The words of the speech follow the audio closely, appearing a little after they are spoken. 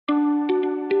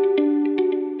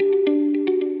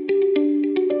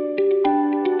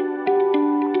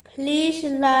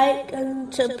like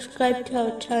and subscribe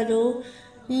to our channel.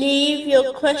 Leave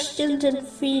your questions and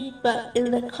feedback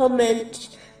in the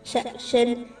comments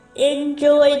section.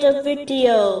 Enjoy the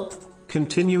video.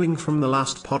 Continuing from the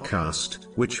last podcast,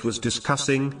 which was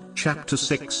discussing chapter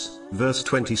 6, verse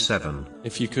 27.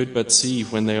 If you could but see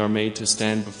when they are made to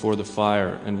stand before the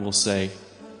fire and will say,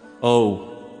 "Oh,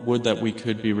 would that we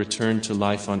could be returned to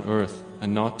life on earth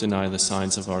and not deny the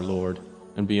signs of our Lord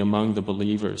and be among the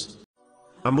believers."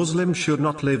 A Muslim should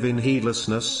not live in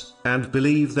heedlessness, and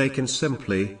believe they can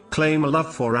simply claim a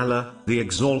love for Allah, the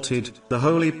Exalted, the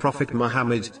Holy Prophet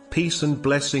Muhammad, peace and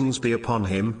blessings be upon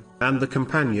him, and the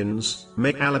companions,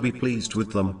 may Allah be pleased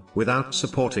with them, without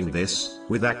supporting this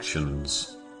with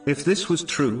actions. If this was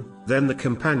true, then the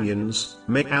companions,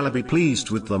 may Allah be pleased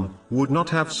with them, would not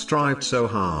have strived so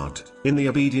hard in the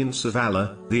obedience of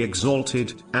Allah, the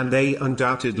Exalted, and they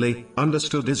undoubtedly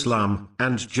understood Islam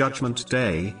and Judgment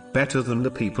Day better than the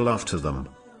people after them.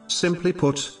 Simply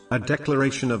put, a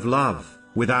declaration of love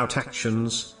without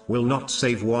actions will not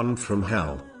save one from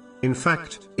hell. In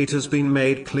fact, it has been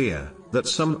made clear that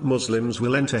some Muslims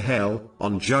will enter hell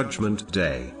on Judgment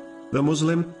Day. The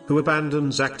Muslim who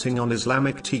abandons acting on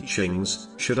Islamic teachings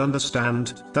should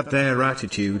understand that their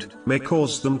attitude may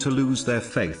cause them to lose their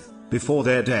faith before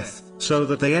their death, so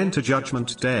that they enter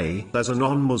Judgment Day as a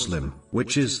non-Muslim,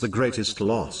 which is the greatest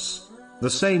loss. The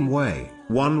same way,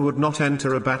 one would not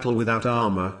enter a battle without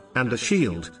armor and a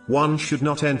shield, one should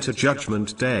not enter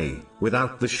Judgment Day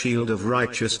without the shield of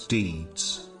righteous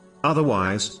deeds.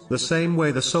 Otherwise, the same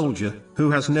way the soldier, who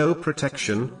has no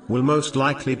protection, will most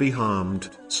likely be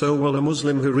harmed, so will a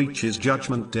Muslim who reaches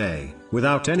Judgment Day,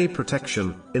 without any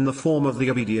protection, in the form of the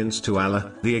obedience to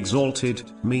Allah, the Exalted,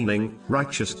 meaning,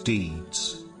 righteous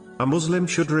deeds. A Muslim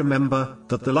should remember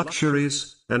that the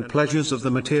luxuries and pleasures of the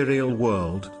material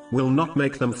world will not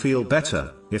make them feel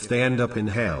better if they end up in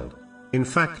hell. In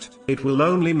fact, it will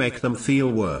only make them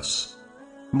feel worse.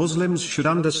 Muslims should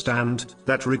understand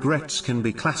that regrets can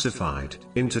be classified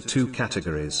into two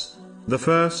categories. The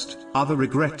first are the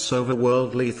regrets over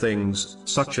worldly things,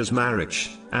 such as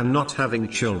marriage and not having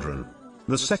children.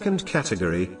 The second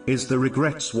category is the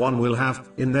regrets one will have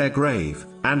in their grave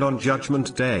and on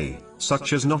Judgment Day,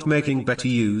 such as not making better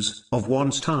use of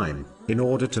one's time in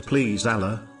order to please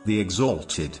Allah, the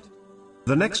Exalted.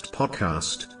 The next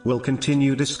podcast will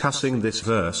continue discussing this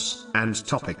verse and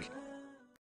topic.